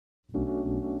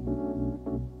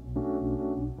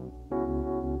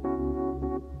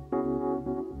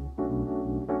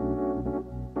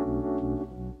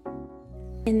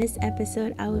In this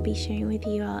episode, I will be sharing with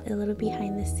you all a little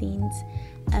behind the scenes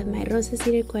of my Rosas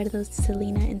y Recuerdos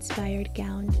Selena inspired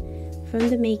gown, from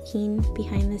the making,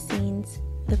 behind the scenes,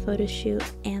 the photo shoot,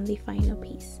 and the final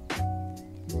piece.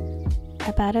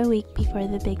 About a week before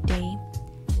the big day,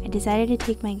 I decided to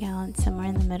take my gown somewhere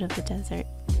in the middle of the desert.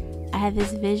 I had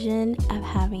this vision of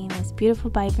having this beautiful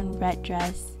vibrant red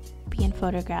dress being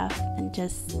photographed in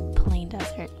just plain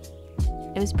desert.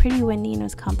 It was pretty windy and it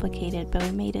was complicated, but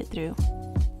we made it through.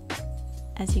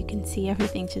 As you can see,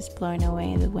 everything's just blowing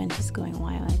away, the wind's just going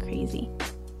wild and crazy.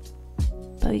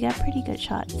 But we got pretty good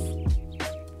shots.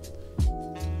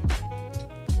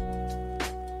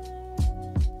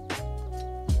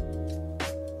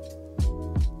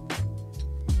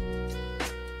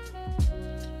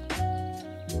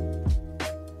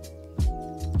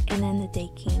 And then the day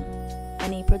came.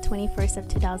 On April 21st of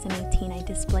 2018, I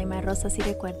displayed my Rosas y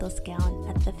Recuerdos gown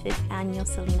at the 5th annual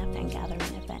Selena fan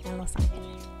gathering event in Los Angeles.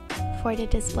 For the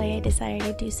display, I decided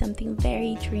to do something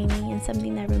very dreamy and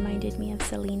something that reminded me of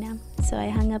Selena. So I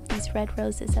hung up these red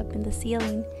roses up in the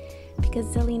ceiling because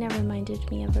Selena reminded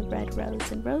me of a red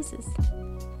rose and roses.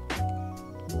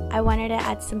 I wanted to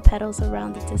add some petals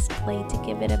around the display to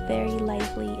give it a very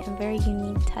lively and very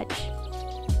unique touch.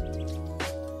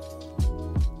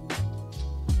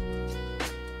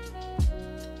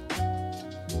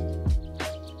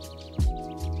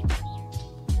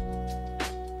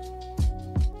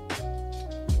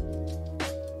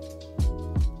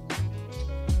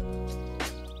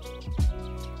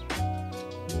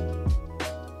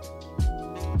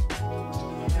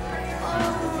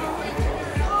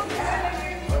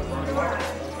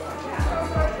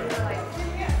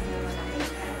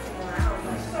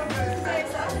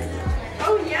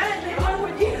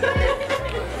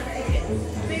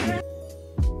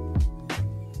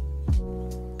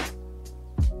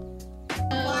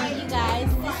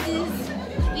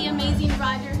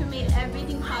 Roger, who made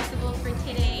everything possible for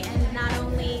today, and not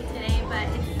only today, but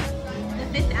it's the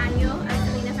 5th annual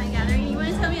Selena fan gathering. You want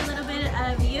to tell me a little bit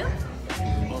of you?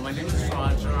 Well, my name is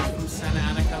Roger. I'm from Santa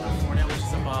Ana, California, which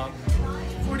is about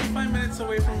 45 minutes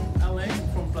away from LA,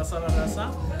 from Plaza De La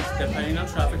Raza, depending on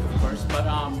traffic, of course. But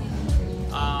I'm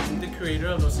the creator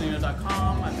of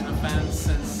rosasyrecuerdos.com. I've been a fan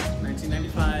since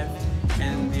 1995,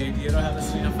 and the idea to have the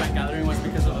Selena fan gathering was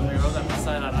because of the mural that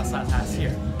Plaza De La Raza has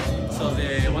here. So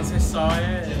once I saw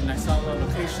it and I saw the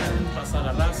location, Plaza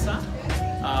De La Raza,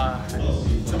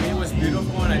 to me it was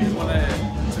beautiful, and I just wanted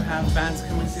to have fans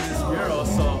come and see this mural.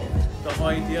 So the whole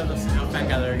idea of the Selena fan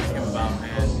gathering came about,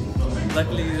 and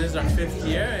luckily this is our 5th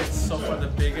year. It's so far the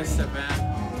biggest event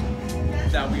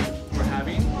that we're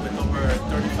having, with over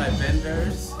 35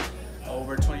 vendors,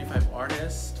 over 25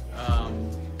 artists,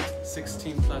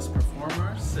 16 plus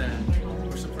performers, and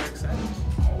we're super excited.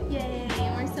 Yay,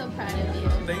 we're so proud of you.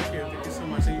 Thank you so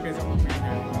much. Thank you guys all for being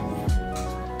here.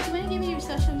 Do you want to give me your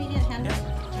social media handle?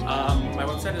 Yeah. My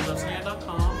website is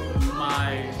loveselena.com.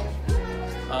 My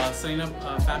Selena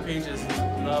fan page is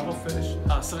Love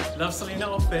Selena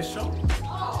Official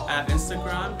at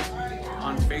Instagram,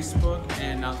 on Facebook,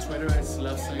 and on Twitter it's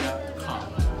loveselena.com.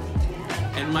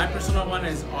 And my personal one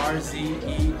is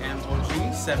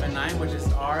RZEMOG79, which is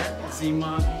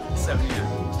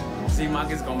RZMOG79.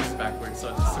 ZMOG is Gomez backwards,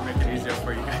 so just to make it easier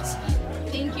for you guys.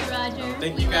 Thank you, Roger.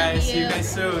 Thank you guys. See you guys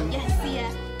soon. Yes, see ya.